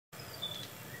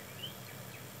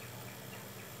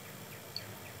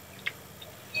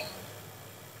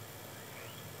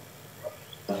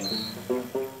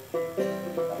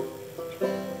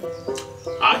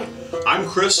I'm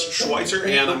Chris Schweitzer,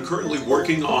 and I'm currently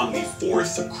working on the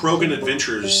fourth CROGAN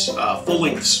Adventures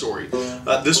full-length story.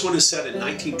 This one is set in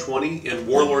 1920 in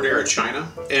Warlord era China,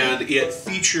 and it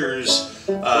features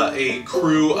a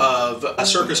crew of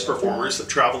circus performers that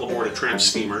travel aboard a tramp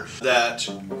steamer that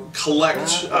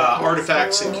collect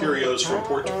artifacts and curios from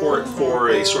port to port for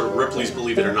a sort of Ripley's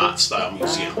Believe It or Not style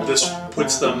museum. This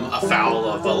puts them afoul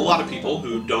of a lot of people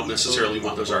who don't necessarily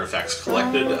want those artifacts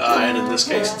collected, and in this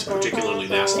case it's particularly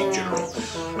nasty in general.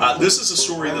 This is a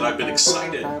story that I've been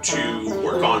excited to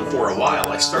work on for a while.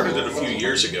 I started it a few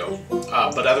years ago,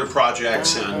 but other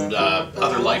projects and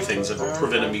other life things have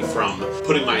prevented me from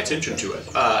putting my attention to it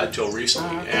until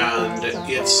recently. And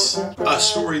it's a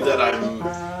story that I'm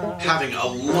having a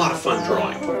lot of fun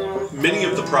drawing. Many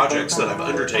of the projects that I've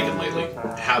undertaken lately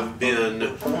have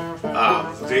been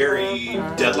very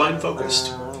deadline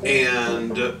focused,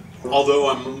 and although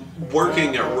I'm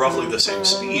working at roughly the same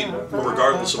speed,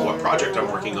 regardless of what project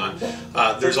I'm working on,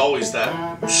 there's always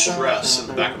that stress in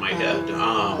the back of my head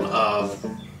of,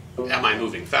 am I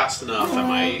moving fast enough? Am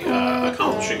I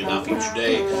accomplishing enough each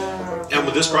day? And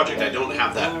with this project, I don't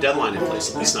have that deadline in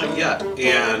place, at least not yet,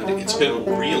 and it's been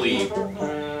really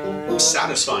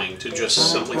satisfying to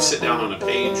just simply sit down on a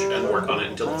page and work on it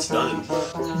until it's done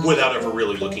without ever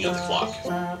really looking at the clock.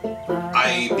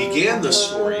 I began this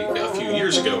story a few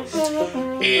years ago,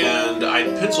 and I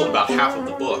penciled about half of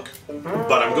the book,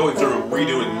 but I'm going through and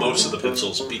redoing most of the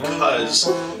pencils because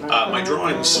my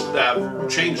drawings have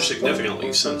changed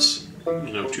significantly since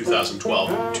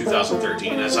 2012,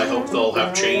 2013, as I hope they'll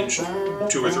have changed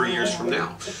 2 or 3 years from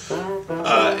now.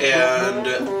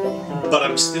 But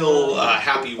I'm still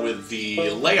happy with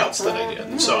the layouts that I did,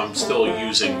 and so I'm still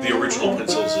using the original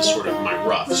pencils as sort of my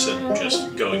roughs and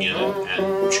just going in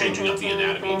and changing up the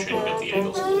anatomy, changing up the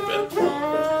angles a little bit.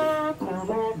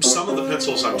 Some of the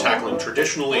pencils I'm tackling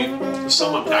traditionally,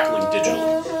 some I'm tackling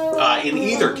digitally. In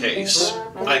either case,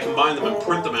 I combine them and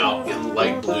print them out in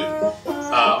light blue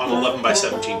on 11 by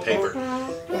 17 paper.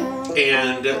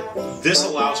 And this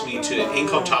allows me to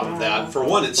ink on top of that. For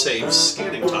one, it saves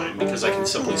scanning time because I can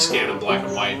simply scan in black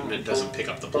and white and it doesn't pick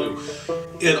up the blue.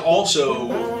 It also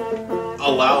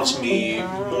allows me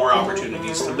more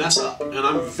opportunities to mess up, and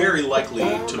I'm very likely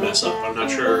to mess up. I'm not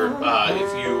sure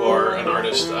if you are an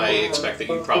artist. I expect that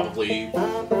you probably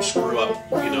screw up,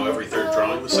 every third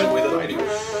drawing the same way that I do.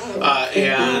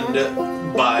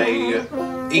 And by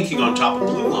inking on top of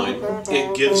blue line,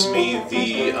 it gives me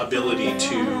the ability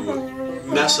to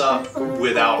mess up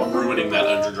without ruining that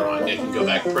underdrawing. I can go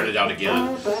back, print it out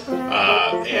again,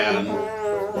 and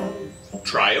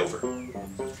try over.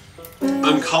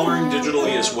 I'm coloring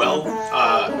digitally as well.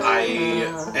 I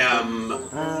am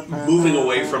moving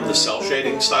away from the cell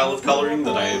shading style of coloring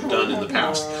that I have done in the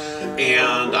past,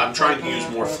 and I'm trying to use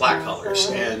more flat colors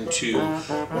and to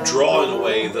draw in a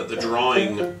way that the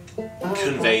drawing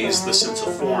conveys the sense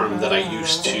of form that I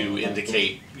used to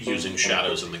indicate using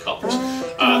shadows in the colors.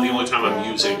 The only time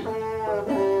I'm using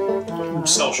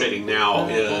cell shading now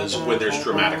is when there's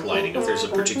dramatic lighting, if there's a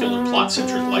particular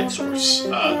plot-centered light source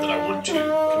that I want to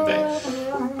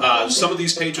convey. Some of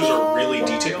these pages are really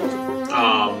detailed,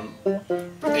 and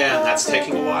that's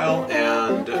taking a while,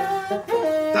 and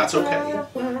that's okay.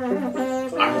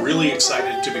 I'm really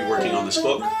excited to be working on this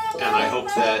book, and I hope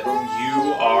that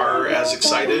you are as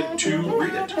excited to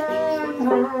read it.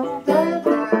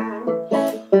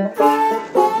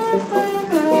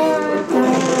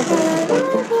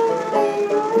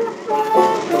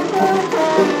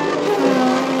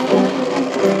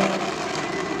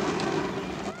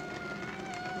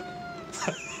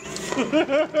 Ha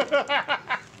ha ha ha!